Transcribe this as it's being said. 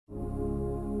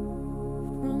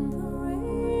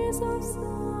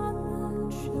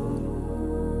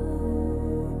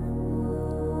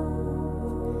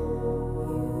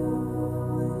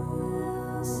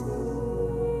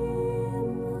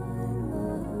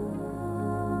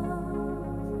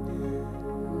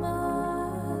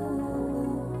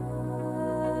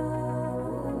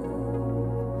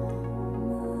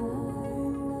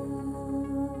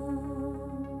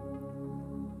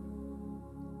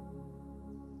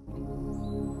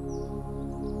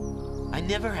I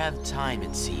never have time,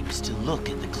 it seems, to look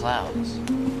at the clouds,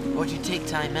 or to take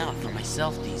time out for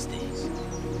myself these days.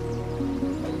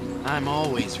 I'm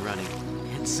always running,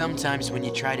 and sometimes when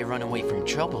you try to run away from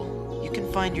trouble, you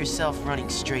can find yourself running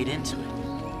straight into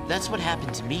it. That's what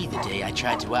happened to me the day I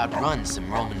tried to outrun some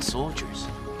Roman soldiers.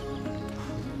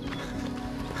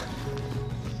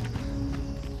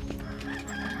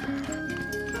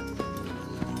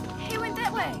 He went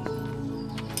that way.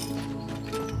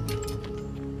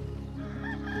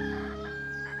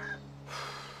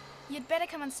 You'd better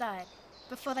come inside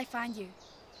before they find you.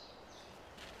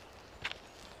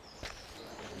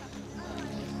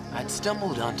 I'd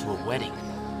stumbled onto a wedding.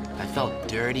 I felt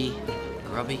dirty,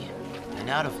 grubby, and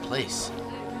out of place.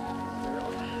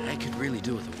 I could really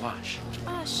do with a wash.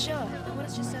 Oh, sure. The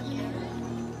water's just over there.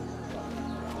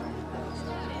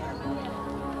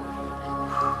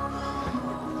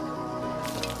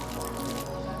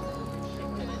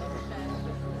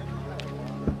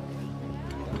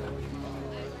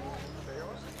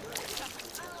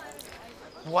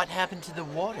 What happened to the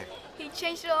water? He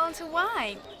changed it all into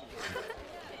wine.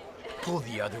 Pull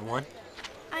the other one.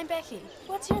 I'm Becky.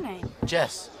 What's your name?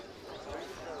 Jess.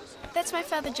 That's my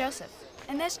father, Joseph.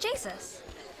 And there's Jesus.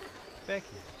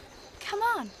 Becky. Come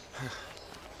on.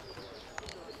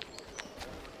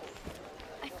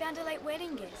 I found a late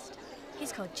wedding guest.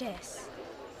 He's called Jess.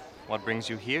 What brings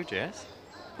you here, Jess?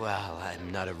 Well,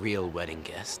 I'm not a real wedding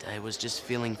guest. I was just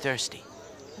feeling thirsty.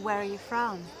 Where are you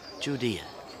from? Judea.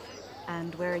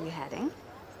 And where are you heading?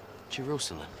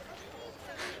 Jerusalem.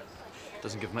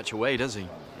 Doesn't give much away, does he?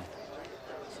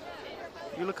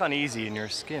 You look uneasy in your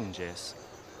skin, Jess.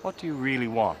 What do you really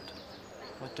want?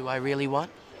 What do I really want?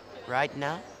 Right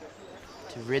now?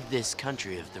 To rid this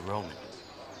country of the Romans.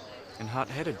 And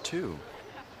hot-headed, too.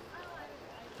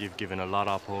 You've given a lot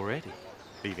up already,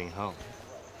 leaving home.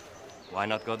 Why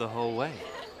not go the whole way?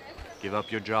 Give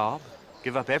up your job,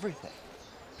 give up everything.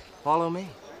 Follow me.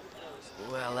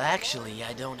 Well, actually,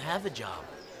 I don't have a job.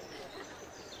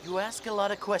 You ask a lot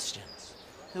of questions.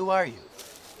 Who are you?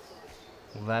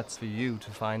 Well, that's for you to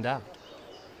find out.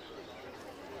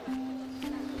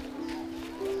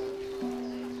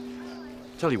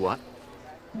 Tell you what,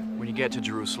 when you get to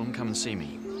Jerusalem, come and see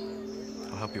me.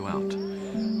 I'll help you out.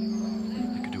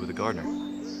 I could do with a gardener.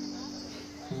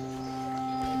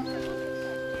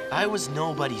 I was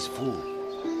nobody's fool.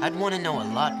 I'd want to know a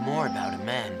lot more about a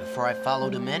man before I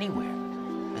followed him anywhere,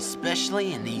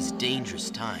 especially in these dangerous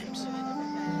times.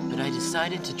 But I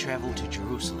decided to travel to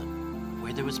Jerusalem,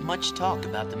 where there was much talk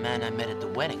about the man I met at the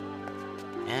wedding,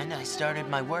 and I started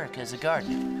my work as a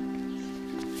gardener.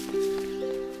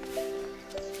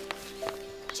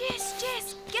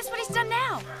 Jess, guess what he's done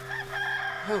now?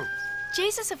 Who?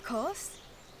 Jesus, of course.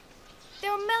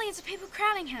 There were millions of people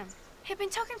crowding him. He'd been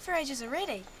talking for ages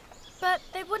already, but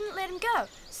they wouldn't let him go,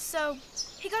 so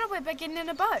he got away by getting in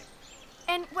a boat.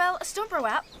 And, well, a storm broke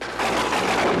out,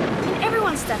 and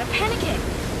everyone started panicking.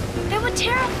 They were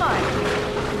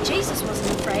terrified. Jesus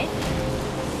wasn't afraid.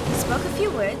 He spoke a few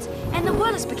words, and the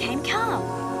waters became calm.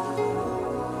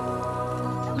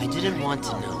 I didn't want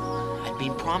to know. I'd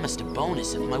been promised a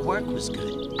bonus if my work was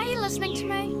good. Are you listening to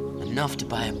me? Enough to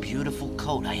buy a beautiful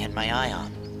coat I had my eye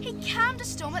on. He calmed a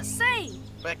storm at sea.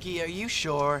 Becky, are you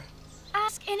sure?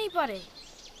 Ask anybody.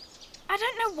 I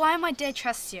don't know why my dad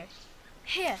trusts you.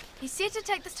 Here, he said to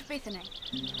take this to Bethany.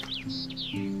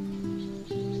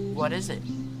 What is it?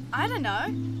 I don't know.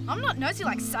 I'm not nosy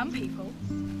like some people.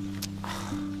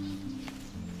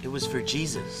 It was for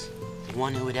Jesus, the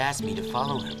one who had asked me to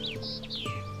follow him.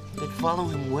 But follow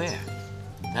him where?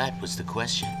 That was the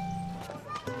question.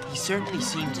 He certainly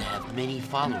seemed to have many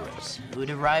followers who had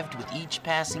arrived with each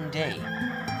passing day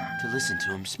to listen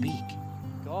to him speak.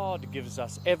 God gives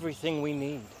us everything we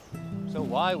need. So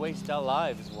why waste our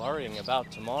lives worrying about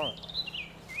tomorrow?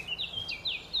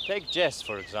 Take Jess,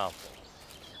 for example.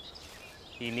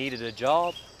 He needed a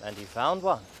job, and he found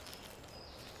one.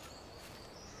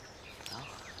 Well,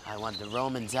 I want the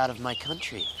Romans out of my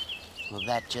country. Will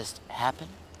that just happen?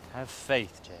 Have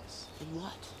faith, Jess. In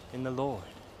what? In the Lord.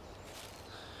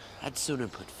 I'd sooner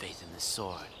put faith in the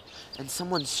sword and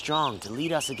someone strong to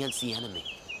lead us against the enemy.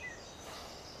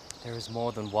 There is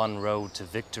more than one road to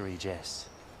victory, Jess.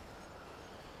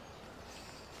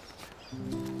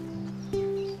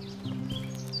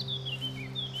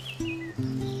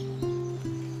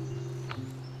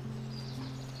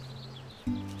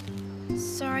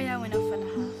 Sorry I went off in a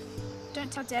huff.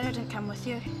 Don't tell Dad I didn't come with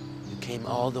you. You came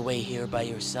all the way here by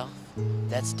yourself?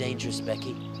 That's dangerous,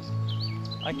 Becky.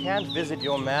 I can't visit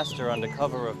your master under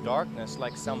cover of darkness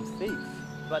like some thief,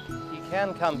 but he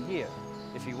can come here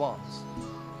if he wants.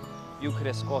 You could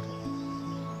escort him.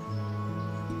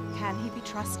 Can he be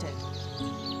trusted?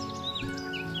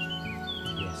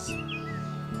 Yes.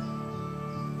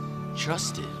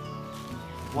 Trusted?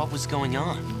 What was going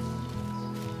on?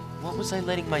 What was I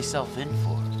letting myself in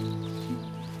for?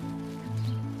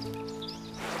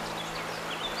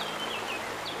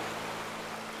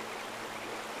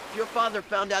 If your father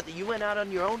found out that you went out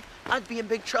on your own, I'd be in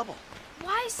big trouble.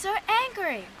 Why so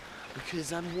angry?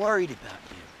 Because I'm worried about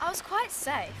you. I was quite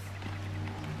safe.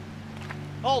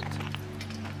 Halt!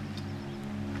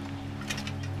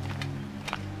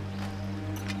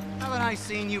 Haven't I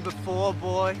seen you before,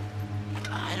 boy?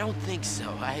 I don't think so.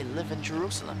 I live in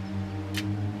Jerusalem.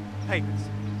 Papers.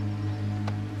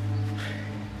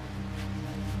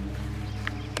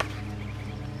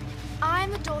 I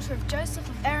am the daughter of Joseph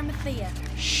of Arimathea,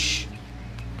 Shh.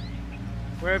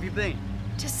 Where have you been?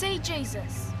 to see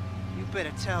Jesus. You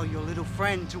better tell your little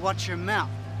friend to watch her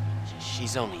mouth.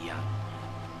 She's only young.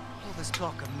 All this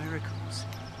talk of miracles.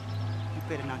 You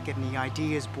better not get any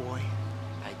ideas, boy.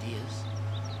 Ideas?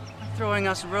 Throwing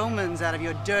us Romans out of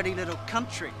your dirty little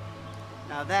country.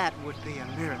 Now that would be a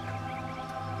miracle.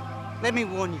 Let me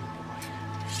warn you, boy.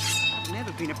 I've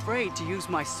never been afraid to use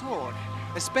my sword,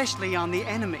 especially on the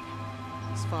enemy.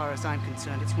 As far as I'm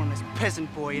concerned, it's from this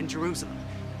peasant boy in Jerusalem.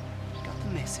 Got the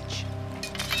message.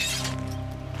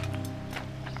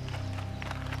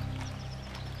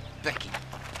 Becky,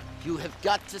 you have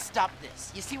got to stop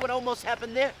this. You see what almost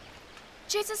happened there?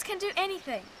 Jesus can do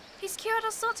anything. He's cured all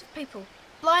sorts of people.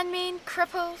 Blind men,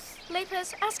 cripples,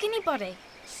 lepers, ask anybody.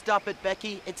 Stop it,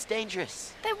 Becky. It's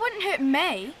dangerous. They wouldn't hurt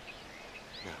me.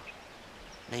 No,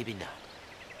 maybe not.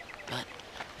 But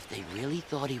if they really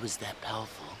thought he was that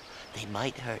powerful, they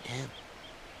might hurt him.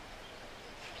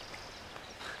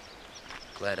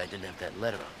 Glad I didn't have that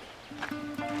letter on me.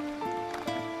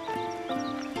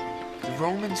 The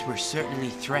Romans were certainly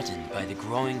threatened by the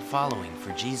growing following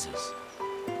for Jesus.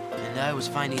 And I was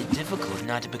finding it difficult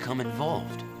not to become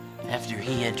involved after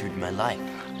he entered my life.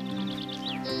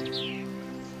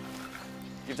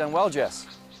 You've done well, Jess.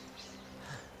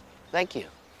 Thank you.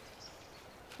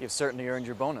 You've certainly earned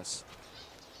your bonus.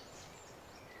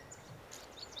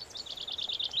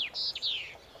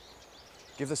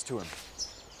 Give this to him.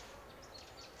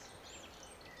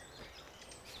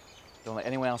 Don't let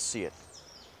anyone else see it.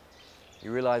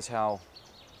 You realize how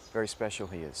very special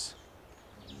he is.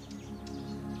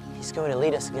 He's going to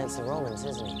lead us against the Romans,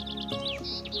 isn't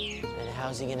he? And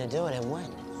how's he going to do it and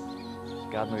when?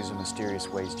 God moves in mysterious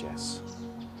ways, Jess.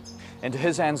 Into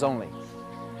his hands only.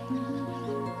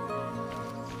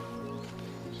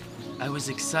 I was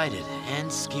excited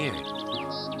and scared.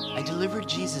 I delivered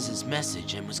Jesus'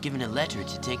 message and was given a letter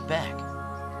to take back.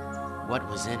 What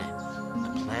was in it?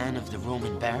 A plan of the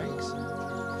Roman barracks?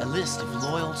 A list of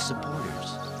loyal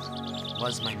supporters?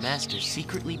 Was my master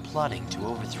secretly plotting to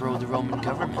overthrow the Roman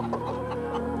government?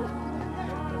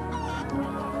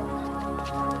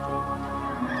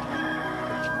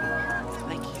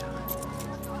 Thank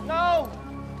you. No!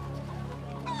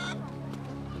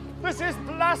 This is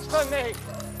blasphemy!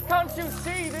 Can't you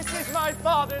see this is my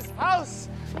father's house?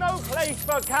 No place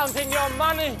for counting your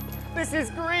money. This is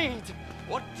greed.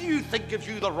 What do you think gives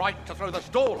you the right to throw the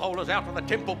stallholders out of the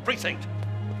temple precinct?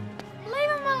 Leave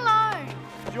him alone.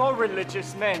 You're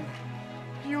religious men.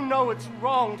 You know it's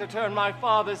wrong to turn my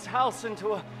father's house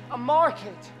into a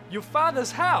market. Your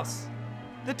father's house?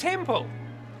 The temple?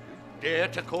 Dare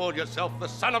to call yourself the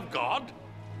Son of God?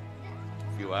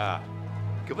 If you are,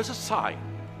 give us a sign.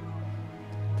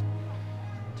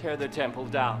 Tear the temple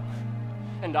down,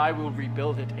 and I will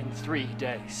rebuild it in 3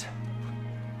 days.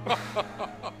 Let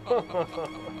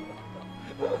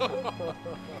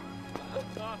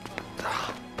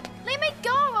me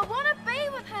go. I want to be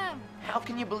with him. How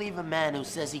can you believe a man who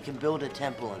says he can build a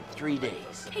temple in 3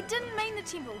 days? He didn't mean the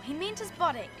temple. He meant his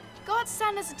body. God's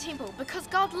son is a temple because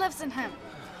God lives in him.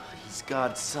 He's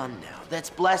God's son now. That's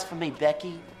blasphemy,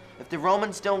 Becky. If the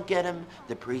Romans don't get him,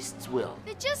 the priests will.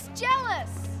 They're just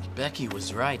jealous. Becky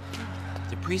was right.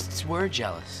 The priests were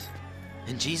jealous.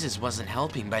 And Jesus wasn't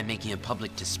helping by making a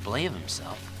public display of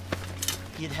himself.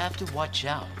 You'd have to watch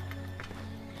out.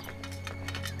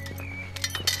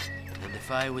 And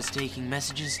if I was taking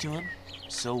messages to him,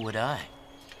 so would I.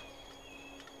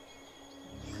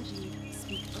 Could you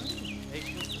speak Greek?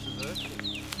 Patience is a virtue.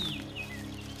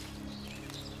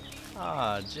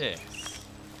 Ah, Jess.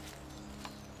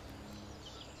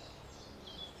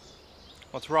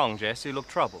 What's wrong, Jess? You look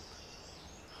troubled.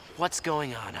 What's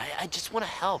going on? I just want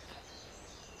to help.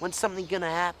 When's something gonna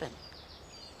happen?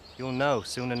 You'll know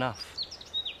soon enough.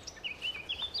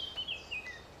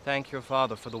 Thank your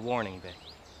father for the warning, Becky.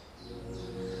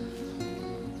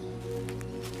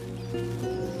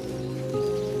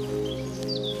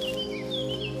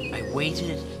 I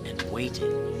waited and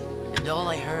waited, and all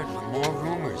I heard were more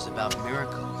rumors about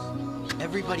miracles.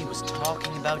 Everybody was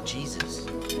talking about Jesus.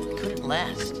 It couldn't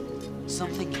last.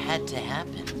 Something had to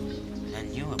happen. And I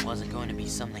knew it wasn't going to be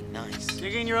something nice.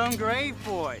 Digging your own grave,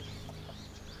 boy.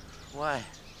 Why?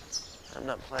 I'm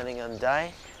not planning on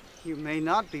dying. You may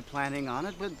not be planning on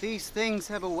it, but these things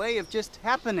have a way of just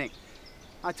happening.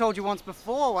 I told you once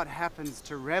before what happens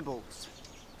to rebels.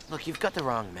 Look, you've got the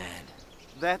wrong man.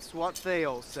 That's what they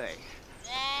all say.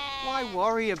 Why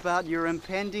worry about your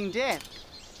impending death?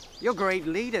 Your great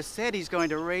leader said he's going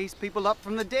to raise people up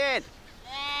from the dead.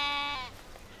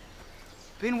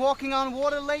 Been walking on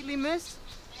water lately, miss?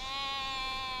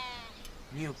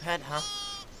 New pet, huh?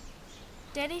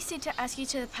 Daddy said to ask you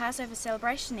to the Passover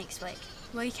celebration next week.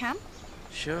 Will you come?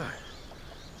 Sure.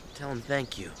 Tell him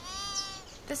thank you.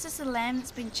 This is the lamb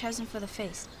that's been chosen for the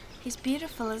feast. He's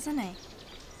beautiful, isn't he?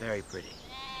 Very pretty.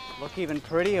 Look even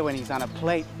prettier when he's on a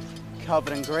plate,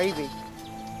 covered in gravy.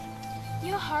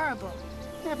 You're horrible.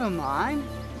 Never mind.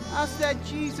 Ask that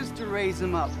Jesus to raise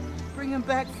him up. Bring him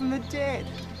back from the dead.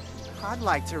 I'd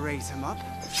like to raise him up.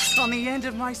 On the end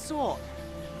of my sword.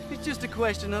 It's just a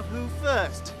question of who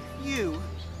first. You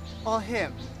or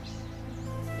him.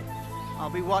 I'll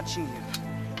be watching you.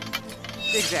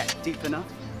 Dig that deep enough.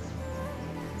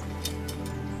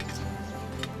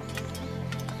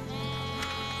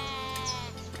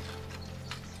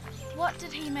 What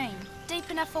did he mean? Deep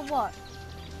enough for what?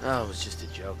 Oh, it was just a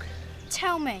joke.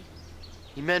 Tell me.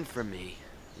 He meant for me.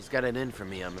 He's got it in for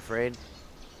me, I'm afraid.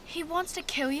 He wants to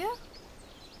kill you?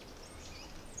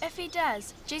 If he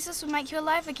does, Jesus will make you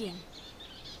alive again.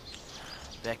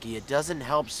 Becky, it doesn't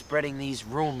help spreading these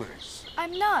rumors.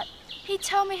 I'm not. He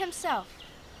told me himself.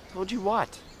 Told you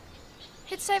what?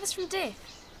 He'd save us from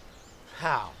death.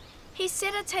 How? He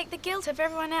said he'd take the guilt of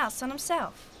everyone else on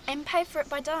himself and pay for it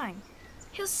by dying.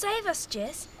 He'll save us,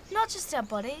 Jess. Not just our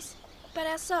bodies, but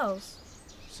our souls.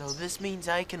 So this means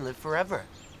I can live forever.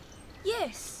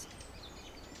 Yes.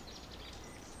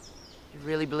 You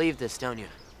really believe this, don't you?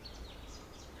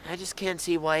 I just can't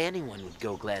see why anyone would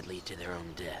go gladly to their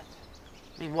own death.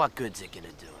 I mean, what good's it gonna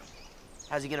do him?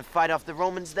 How's he gonna fight off the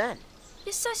Romans then?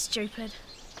 You're so stupid.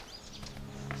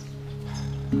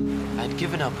 I'd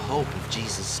given up hope of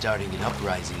Jesus starting an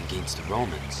uprising against the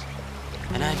Romans,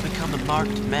 and I'd become a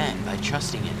marked man by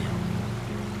trusting in him.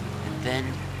 And then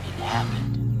it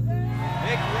happened.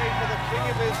 Make way for the King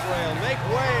of Israel! Make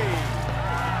way!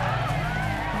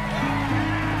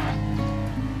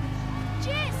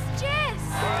 Jess! Jess!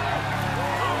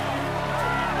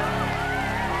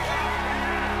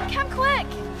 Come quick!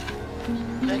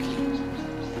 Becky,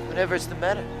 whatever's the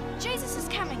matter? Jesus is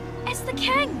coming. It's the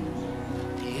king.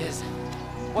 He is.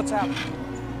 What's happened?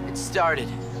 It started.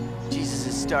 Jesus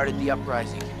has started the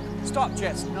uprising. Stop,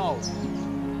 Jess. No.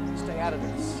 Stay out of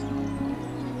this.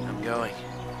 I'm going.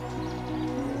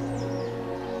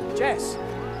 Jess.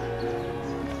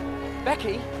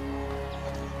 Becky.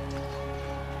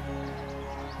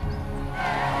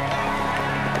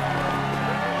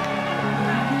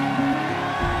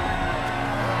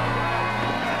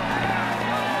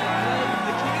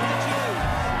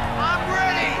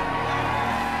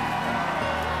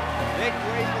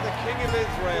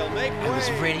 I was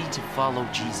ready to follow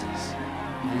Jesus,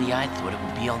 only I thought it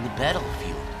would be on the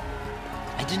battlefield.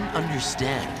 I didn't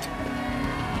understand.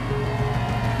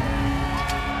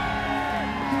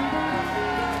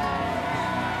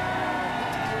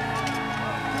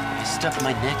 I stuck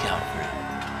my neck out for him.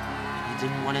 He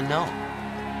didn't want to know.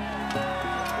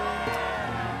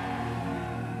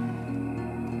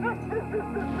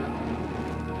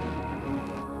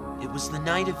 It was the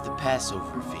night of the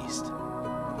Passover feast.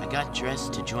 I got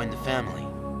dressed to join the family,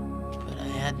 but I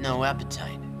had no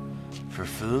appetite for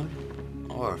food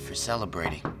or for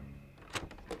celebrating.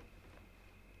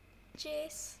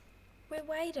 Jess, we're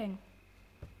waiting.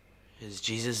 Is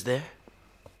Jesus there?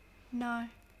 No,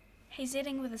 he's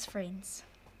eating with his friends.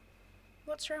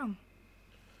 What's wrong?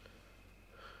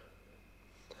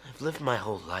 I've lived my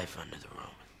whole life under the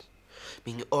Romans,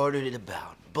 being ordered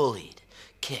about, bullied,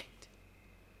 kicked.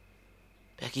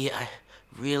 Becky, I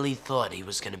really thought he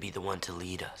was going to be the one to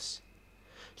lead us,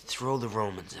 to throw the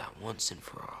Romans out once and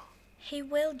for all. He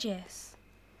will, Jess.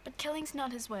 But killing's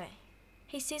not his way.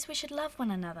 He says we should love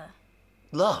one another.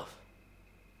 Love?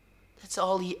 That's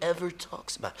all he ever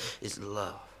talks about is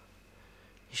love.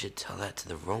 You should tell that to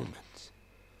the Romans.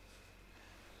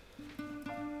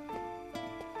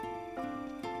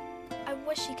 I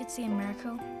wish you could see a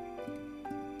miracle.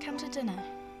 Come to dinner,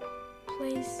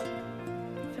 please,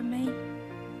 for me.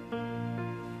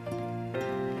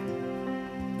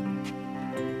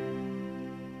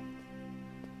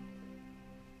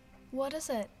 What is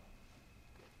it?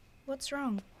 What's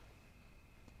wrong?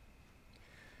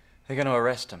 They're going to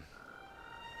arrest him.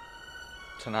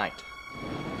 Tonight.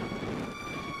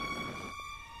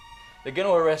 They're going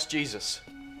to arrest Jesus.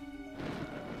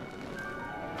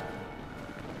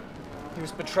 He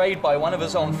was betrayed by one of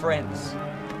his own friends.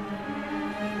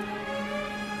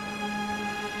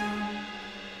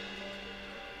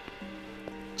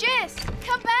 Jess,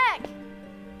 come back!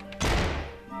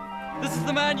 This is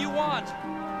the man you want.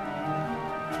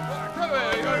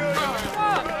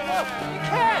 You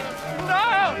can't!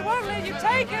 No! We won't let you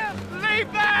take him!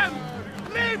 Leave them!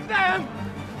 Leave them!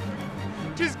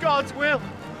 Tis God's will.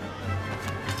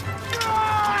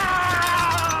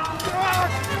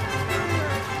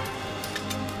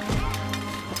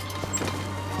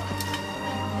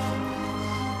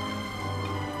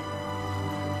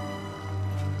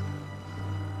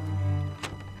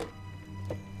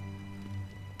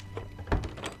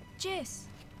 Jess,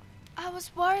 I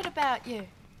was worried about you.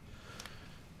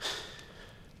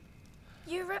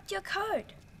 You ripped your coat.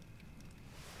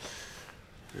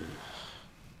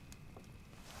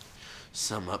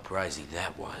 Some uprising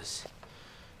that was.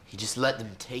 He just let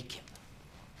them take him.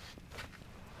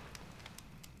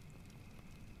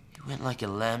 He went like a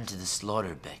lamb to the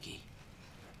slaughter, Becky.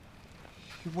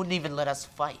 He wouldn't even let us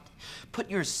fight. Put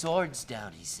your swords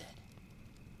down, he said.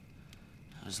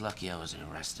 I was lucky I wasn't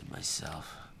arrested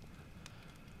myself.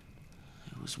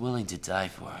 I was willing to die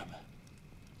for him.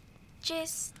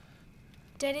 Jess,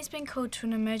 Daddy's been called to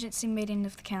an emergency meeting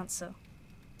of the council.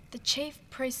 The chief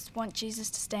priests want Jesus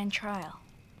to stand trial.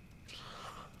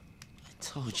 I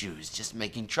told you he was just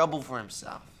making trouble for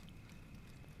himself.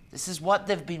 This is what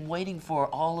they've been waiting for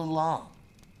all along.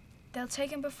 They'll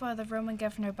take him before the Roman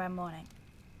governor by morning.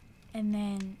 And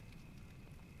then...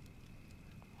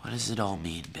 What does it all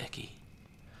mean, Becky?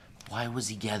 Why was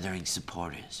he gathering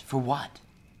supporters? For what?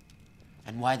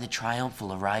 And why the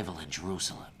triumphal arrival in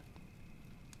Jerusalem?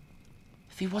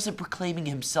 If he wasn't proclaiming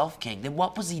himself king, then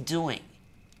what was he doing?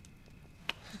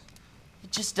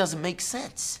 It just doesn't make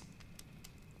sense.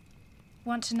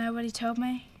 Want to know what he told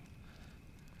me?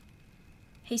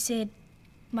 He said,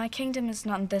 "My kingdom is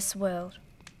not in this world."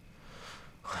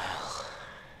 Well,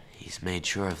 he's made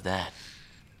sure of that.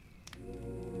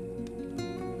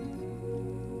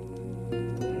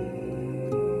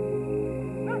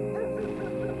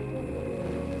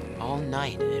 All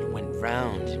night it went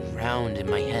round and round in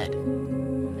my head.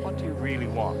 What do you really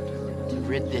want? To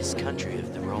rid this country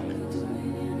of the Romans.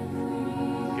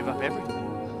 Give up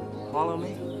everything? Follow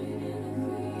me?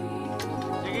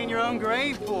 Dig in your own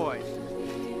grave, boys.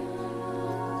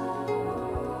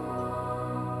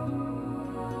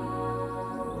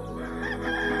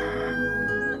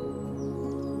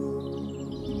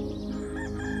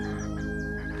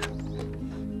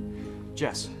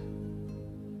 Jess.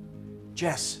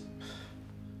 Jess.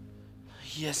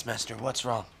 Yes, Master, what's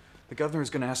wrong? The governor is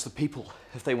going to ask the people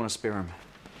if they want to spare him.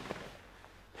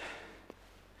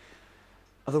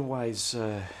 Otherwise,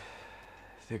 they're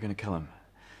going to kill him.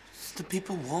 The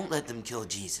people won't let them kill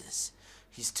Jesus.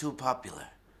 He's too popular.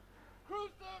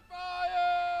 Crucify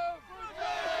him!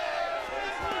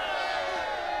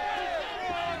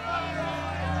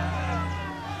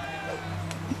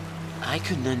 I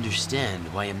couldn't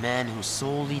understand why a man who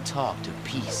solely talked of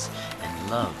peace and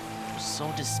love was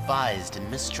so despised and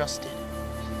mistrusted.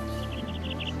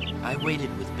 I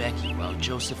waited with Becky while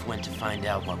Joseph went to find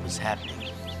out what was happening.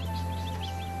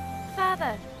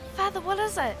 Father, what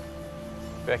is it?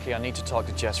 Becky, I need to talk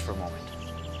to Jess for a moment.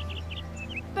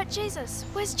 But Jesus,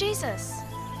 where's Jesus?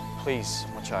 Please,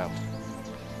 my child.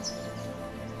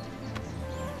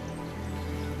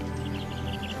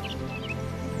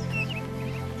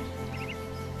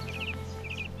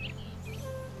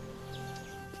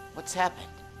 What's happened?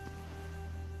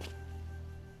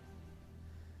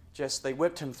 Jess, they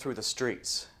whipped him through the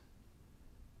streets.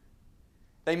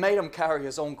 They made him carry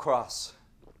his own cross.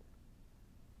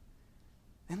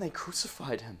 Then they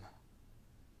crucified him.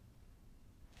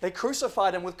 They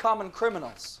crucified him with common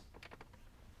criminals.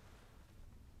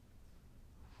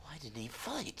 Why didn't he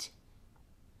fight?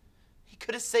 He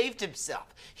could have saved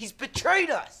himself. He's betrayed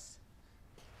us.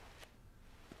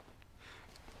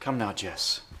 Come now,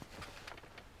 Jess.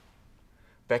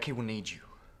 Becky will need you.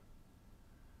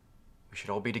 We should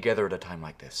all be together at a time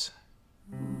like this.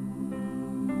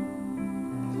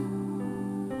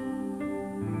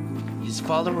 His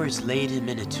followers laid him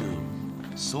in a tomb.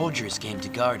 Soldiers came to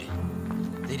guard it.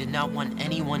 They did not want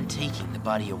anyone taking the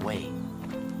body away.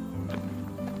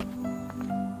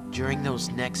 During those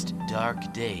next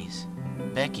dark days,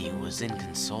 Becky was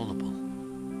inconsolable.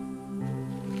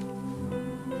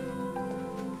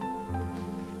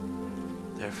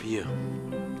 They're for you.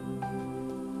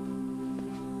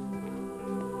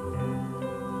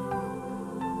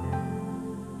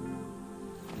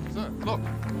 Sir, look.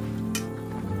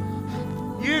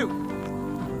 You!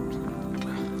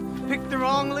 Picked the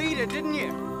wrong leader, didn't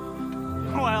you?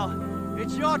 Well,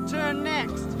 it's your turn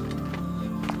next.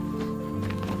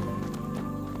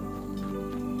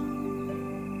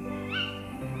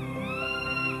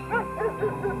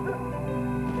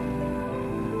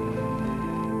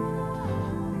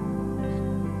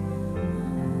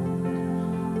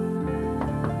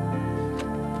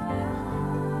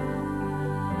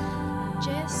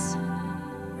 Jess,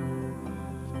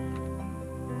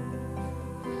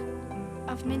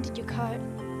 I've mended your coat.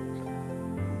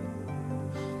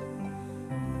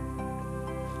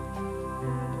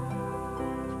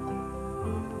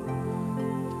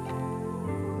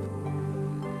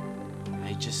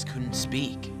 I just couldn't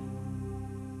speak.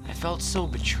 I felt so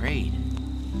betrayed.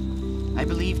 I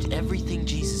believed everything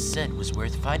Jesus said was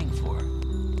worth fighting for,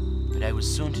 but I was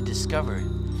soon to discover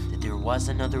that there was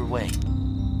another way.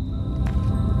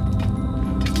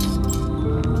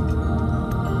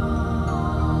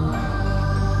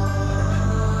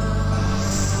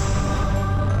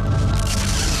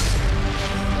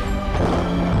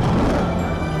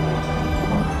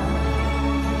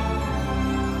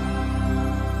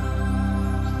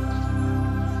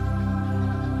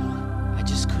 I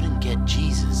just couldn't get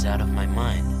Jesus out of my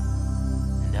mind,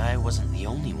 and I wasn't the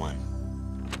only one.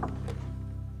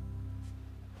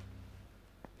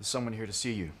 There's someone here to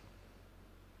see you.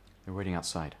 They're waiting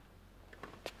outside.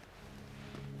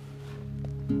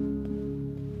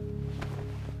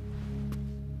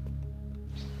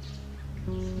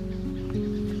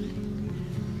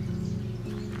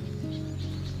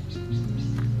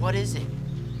 What is it?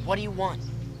 What do you want?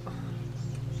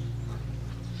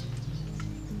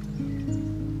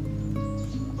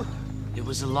 It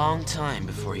was a long time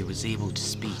before he was able to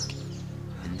speak,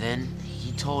 and then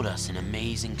he told us an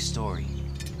amazing story.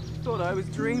 Thought I was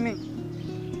dreaming.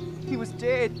 He was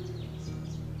dead.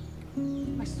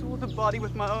 I saw the body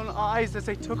with my own eyes as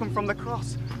they took him from the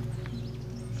cross.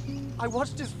 I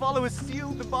watched his followers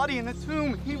seal the body in the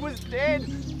tomb. He was dead.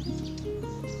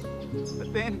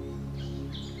 But then,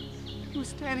 he was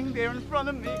standing there in front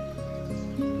of me.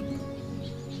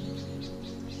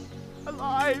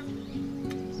 Alive.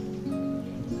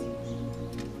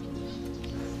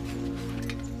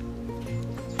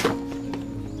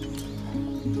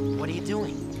 What are you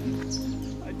doing?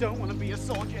 I don't want to be a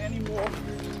soldier anymore.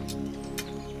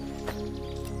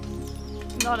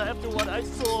 Not after what I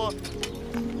saw.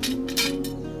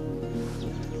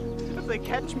 If they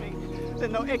catch me,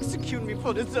 then they'll execute me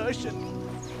for desertion.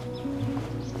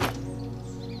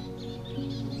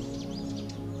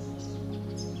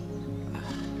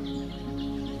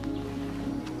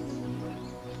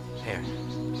 Here.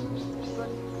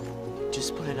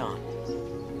 Just put it on.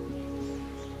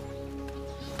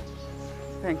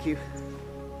 Thank you.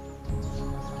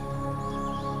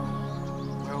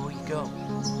 Where will you go?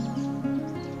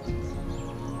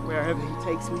 Wherever he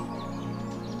takes me.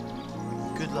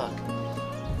 Good luck.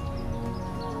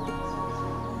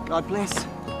 God bless,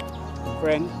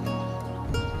 friend.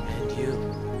 And you.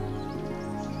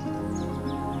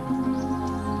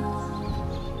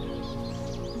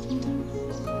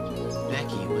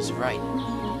 Becky was right.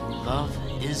 Love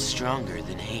is stronger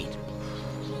than hate.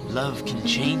 Love can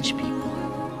change people.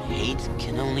 Hate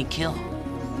can only kill.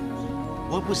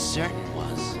 What was certain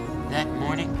was, that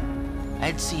morning,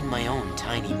 I'd seen my own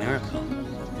tiny miracle.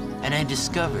 And I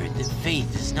discovered that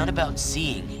faith is not about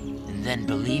seeing and then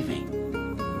believing.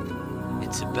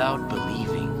 It's about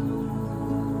believing.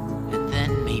 And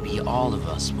then maybe all of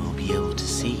us will be able to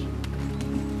see.